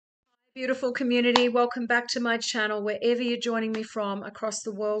Beautiful community, welcome back to my channel. Wherever you're joining me from across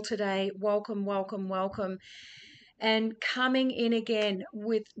the world today, welcome, welcome, welcome. And coming in again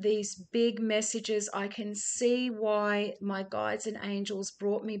with these big messages, I can see why my guides and angels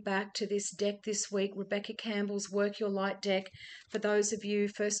brought me back to this deck this week, Rebecca Campbell's Work Your Light deck. For those of you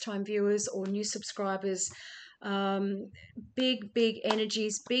first-time viewers or new subscribers, big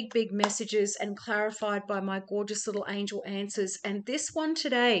energies, big messages, and clarified by my gorgeous little angel answers. And this one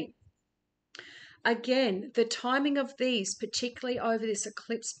today, again, the timing of these, particularly over this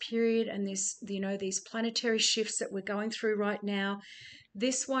eclipse period and this, these planetary shifts that we're going through right now,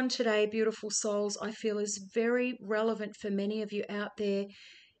 this one today, beautiful souls, I feel is very relevant for many of you out there,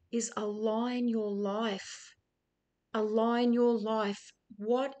 is align your life. Align your life.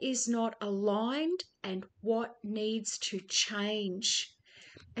 What is not aligned and what needs to change?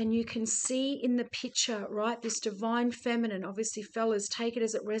 And you can see in the picture, right, this divine feminine, obviously fellas, take it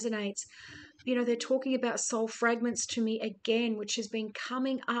as it resonates. They're talking about soul fragments to me again, which has been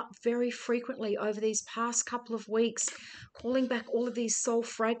coming up very frequently over these past couple of weeks, calling back all of these soul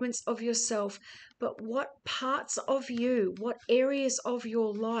fragments of yourself. But what parts of you, what areas of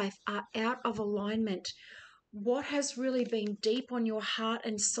your life are out of alignment? What has really been deep on your heart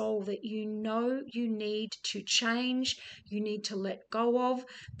and soul that you know you need to change, you need to let go of?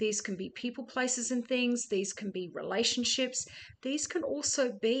 These can be people, places, and things. These can be relationships. These can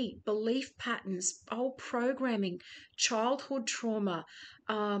also be belief patterns, old programming, childhood trauma,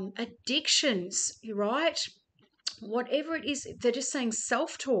 addictions, right? Whatever it is, they're just saying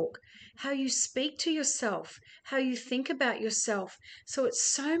self-talk, how you speak to yourself, how you think about yourself. So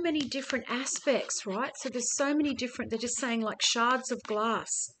it's so many different aspects, right? So there's so many different, they're just saying like shards of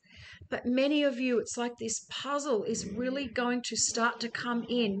glass. But many of you, it's like this puzzle is really going to start to come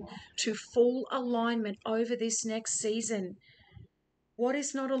in to full alignment over this next season. What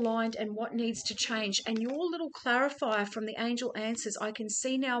is not aligned and what needs to change? And your little clarifier from the angel answers, I can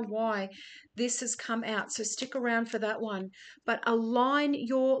see now why this has come out. So stick around for that one. But align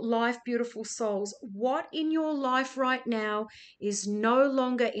your life, beautiful souls. What in your life right now is no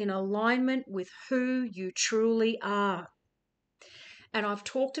longer in alignment with who you truly are? And I've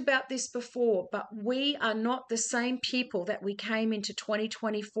talked about this before, but we are not the same people that we came into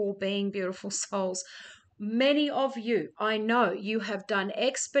 2024 being, beautiful souls. Many of you, I know you have done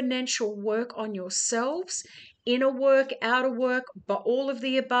exponential work on yourselves, inner work, outer work, but all of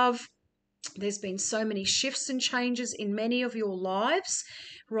the above. There's been so many shifts and changes in many of your lives,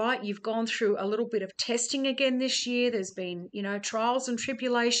 right? You've gone through a little bit of testing again this year. There's been, trials and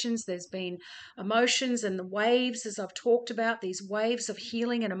tribulations. There's been emotions and the waves, as I've talked about, these waves of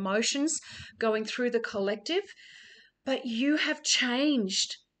healing and emotions going through the collective. But you have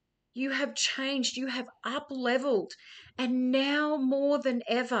changed. You have changed, you have up-leveled, and now more than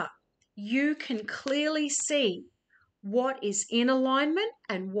ever, you can clearly see what is in alignment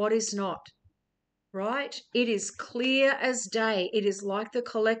and what is not, right? It is clear as day. It is like the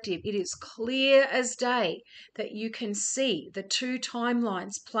collective. It is clear as day that you can see the two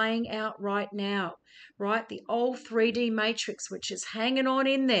timelines playing out right now, right? The old 3D matrix, which is hanging on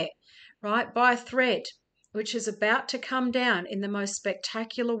in there, right, by a thread, which is about to come down in the most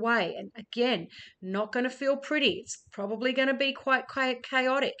spectacular way. And again, not going to feel pretty. It's probably going to be quite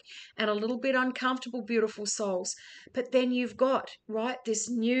chaotic and a little bit uncomfortable, beautiful souls. But then you've got, right, this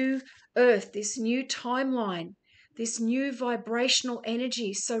new earth, this new timeline, this new vibrational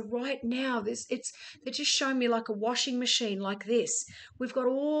energy. So right now, they're just showing me like a washing machine like this. We've got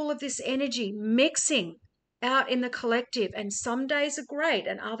all of this energy mixing out in the collective, and some days are great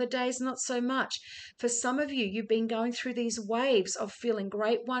and other days not so much. For some of you, you've been going through these waves of feeling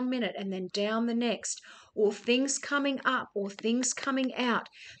great 1 minute and then down the next, or things coming up or things coming out,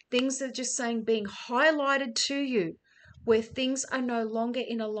 things that are just saying being highlighted to you, where things are no longer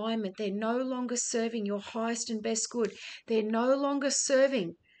in alignment. They're no longer serving your highest and best good. They're no longer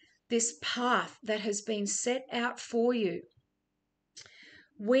serving this path that has been set out for you.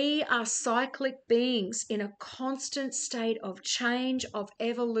 We are cyclic beings in a constant state of change, of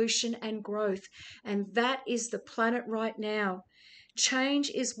evolution and growth. And that is the planet right now.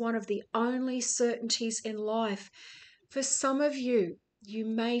 Change is one of the only certainties in life. For some of you, you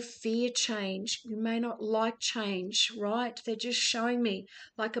may fear change. You may not like change, right? They're just showing me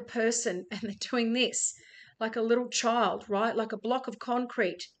like a person and they're doing this, like a little child, right? Like a block of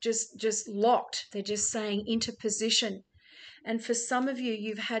concrete, just locked. They're just saying into position. And for some of you,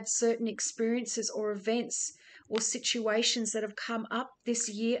 you've had certain experiences or events or situations that have come up this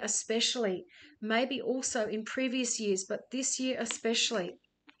year especially, maybe also in previous years, but this year especially,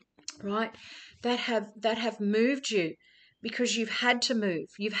 right, that have moved you, because you've had to move,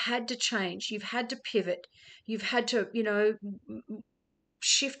 you've had to change, you've had to pivot, you've had to,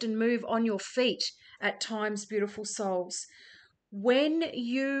 shift and move on your feet at times, beautiful souls. When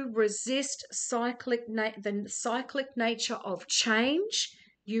you resist the cyclic nature of change,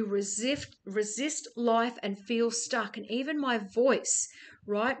 you resist life and feel stuck. And even my voice,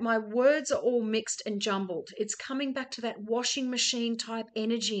 right? My words are all mixed and jumbled. It's coming back to that washing machine type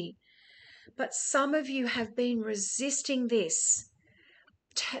energy. But some of you have been resisting this.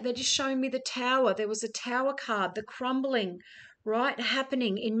 They're just showing me the tower. There was a tower card, the crumbling, right,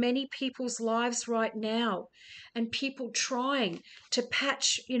 happening in many people's lives right now, and people trying to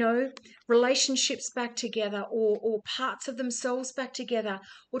patch, relationships back together, or parts of themselves back together,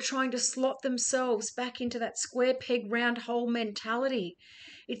 or trying to slot themselves back into that square peg round hole mentality.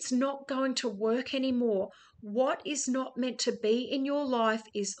 It's not going to work anymore. What is not meant to be in your life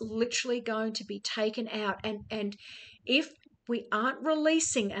is literally going to be taken out. And if we aren't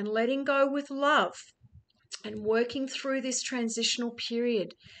releasing and letting go with love and working through this transitional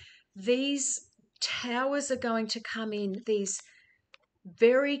period, these towers are going to come in. These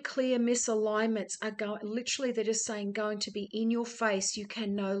very clear misalignments are literally, they're just saying, going to be in your face. You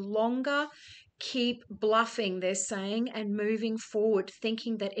can no longer keep bluffing, they're saying, and moving forward,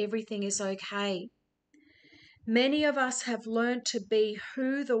 thinking that everything is okay. Many of us have learned to be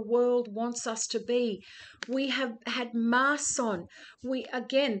who the world wants us to be. We have had masks on.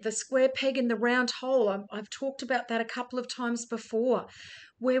 The square peg in the round hole, I've talked about that a couple of times before,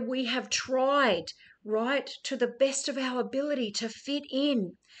 where we have tried, right, to the best of our ability to fit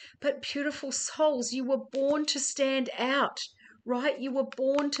in. But beautiful souls, you were born to stand out, right? You were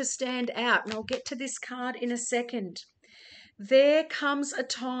born to stand out. And I'll get to this card in a second. There comes a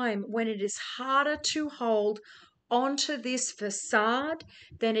time when it is harder to hold onto this facade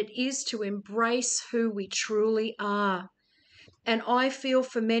than it is to embrace who we truly are. And I feel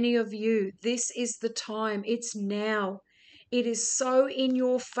for many of you, this is the time. It's now. It is so in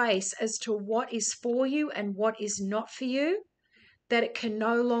your face as to what is for you and what is not for you that it can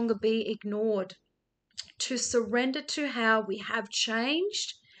no longer be ignored. To surrender to how we have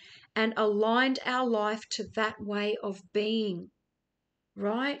changed and aligned our life to that way of being,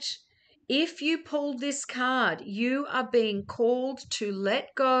 right? If you pull this card, you are being called to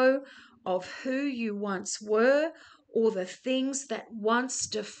let go of who you once were or the things that once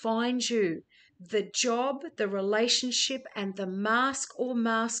defined you, the job, the relationship, and the mask or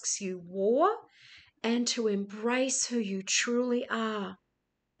masks you wore, and to embrace who you truly are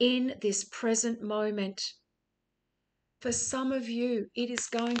in this present moment. For some of you, it is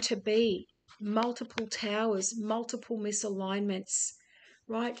going to be multiple towers, multiple misalignments,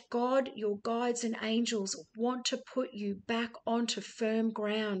 right? God, your guides and angels want to put you back onto firm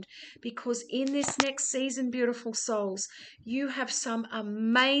ground, because in this next season, beautiful souls, you have some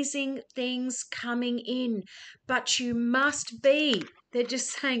amazing things coming in, but you must be, they're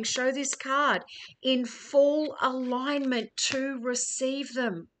just saying, show this card, in full alignment to receive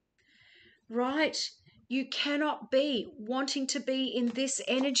them, right? You cannot be wanting to be in this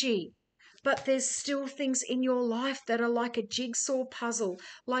energy, but there's still things in your life that are like a jigsaw puzzle,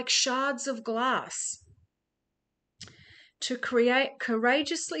 like shards of glass. To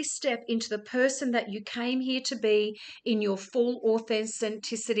courageously step into the person that you came here to be in your full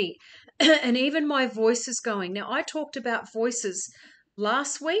authenticity. And even my voice is going. Now, I talked about voices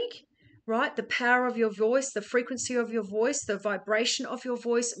last week, right? The power of your voice, the frequency of your voice, the vibration of your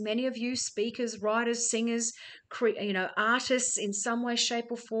voice. Many of you speakers, writers, singers, artists in some way, shape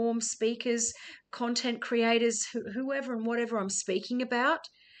or form, speakers, content creators, whoever and whatever I'm speaking about.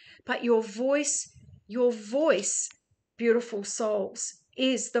 But your voice, beautiful souls,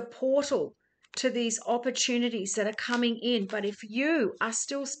 is the portal to these opportunities that are coming in. But if you are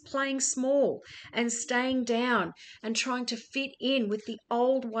still playing small and staying down and trying to fit in with the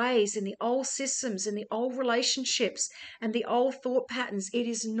old ways and the old systems and the old relationships and the old thought patterns, it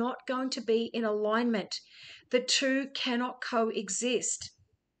is not going to be in alignment. The two cannot coexist.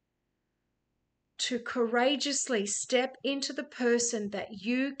 To courageously step into the person that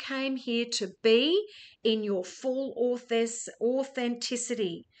you came here to be in your full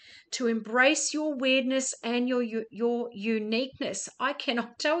authenticity, to embrace your weirdness and your uniqueness. I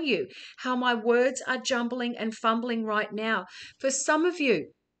cannot tell you how my words are jumbling and fumbling right now. For some of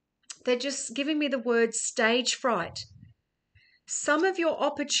you, they're just giving me the word stage fright. Some of your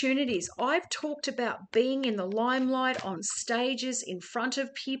opportunities, I've talked about being in the limelight on stages in front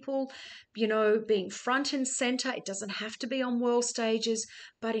of people, being front and center. It doesn't have to be on world stages,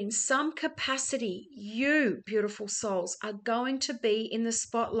 but in some capacity, you, beautiful souls, are going to be in the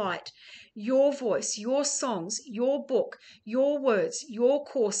spotlight. Your voice, your songs, your book, your words, your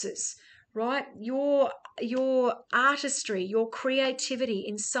courses, right? Your artistry, your creativity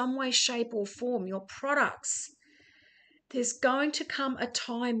in some way, shape, or form, your products. There's going to come a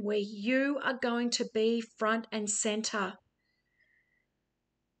time where you are going to be front and center.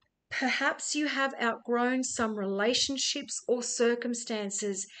 Perhaps you have outgrown some relationships or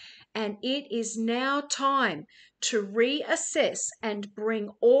circumstances, and it is now time to reassess and bring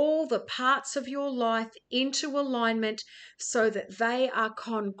all the parts of your life into alignment so that they are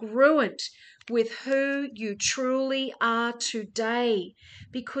congruent with who you truly are today.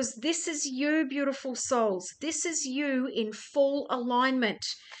 Because this is you, beautiful souls. This is you in full alignment.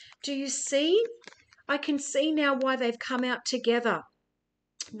 Do you see? I can see now why they've come out together.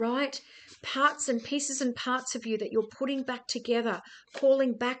 Right? Parts and pieces and parts of you that you're putting back together,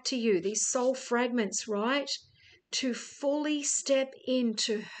 calling back to you, these soul fragments, right? To fully step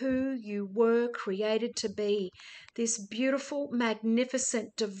into who you were created to be. This beautiful,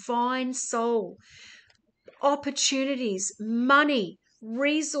 magnificent, divine soul. Opportunities, money,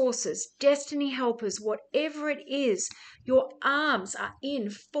 resources, destiny helpers, whatever it is, your arms are in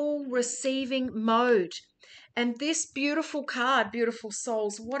full receiving mode. And this beautiful card, beautiful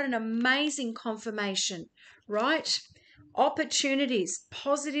souls, what an amazing confirmation, right? Opportunities,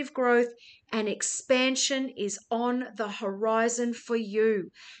 positive growth, and expansion is on the horizon for you.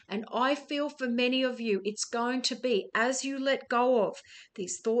 And I feel for many of you, it's going to be as you let go of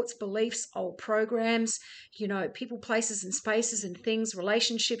these thoughts, beliefs, old programs, people, places, and spaces and things,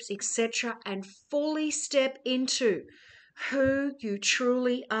 relationships, etc., and fully step into who you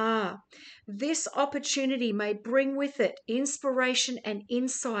truly are. This opportunity may bring with it inspiration and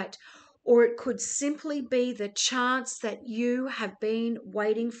insight, or it could simply be the chance that you have been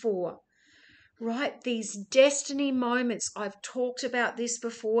waiting for. Right? These destiny moments, I've talked about this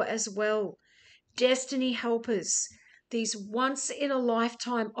before as well. Destiny helpers, these once in a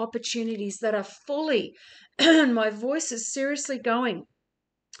lifetime opportunities that are fully, my voice is seriously going,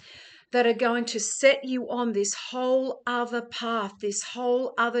 that are going to set you on this whole other path, this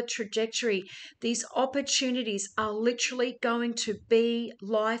whole other trajectory. These opportunities are literally going to be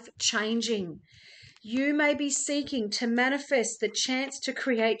life-changing. You may be seeking to manifest the chance to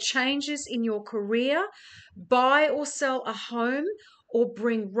create changes in your career, buy or sell a home, or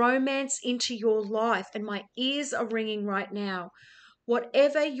bring romance into your life. And my ears are ringing right now.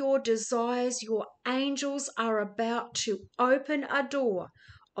 Whatever your desires, your angels are about to open a door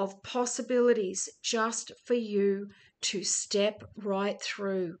of possibilities just for you to step right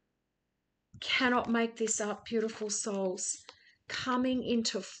through. Cannot make this up, beautiful souls. Coming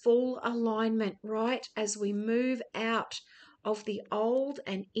into full alignment, right, as we move out of the old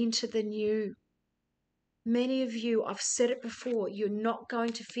and into the new. Many of you, I've said it before, you're not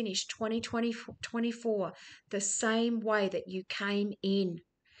going to finish 2024 the same way that you came in.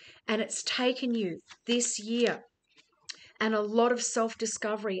 And it's taken you this year and a lot of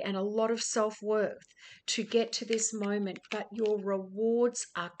self-discovery and a lot of self-worth to get to this moment, but your rewards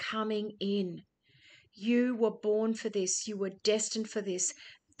are coming in. You were born for this. You were destined for this.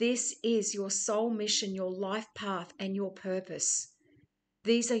 This is your soul mission, your life path, and your purpose.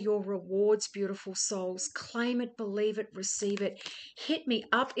 These are your rewards, beautiful souls. Claim it, believe it, receive it. Hit me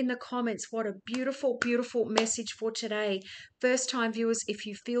up in the comments. What a beautiful, beautiful message for today. First-time viewers, if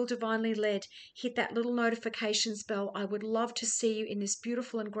you feel divinely led, hit that little notifications bell. I would love to see you in this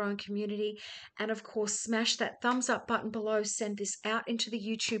beautiful and growing community. And of course, smash that thumbs up button below. Send this out into the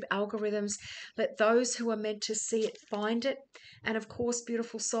YouTube algorithms. Let those who are meant to see it find it. And of course,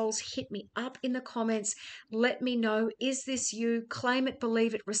 beautiful souls, hit me up in the comments. Let me know, is this you? Claim it,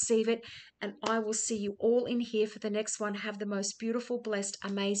 believe it, receive it. And I will see you all in here for the next one. Have the most beautiful, blessed,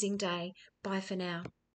 amazing day. Bye for now.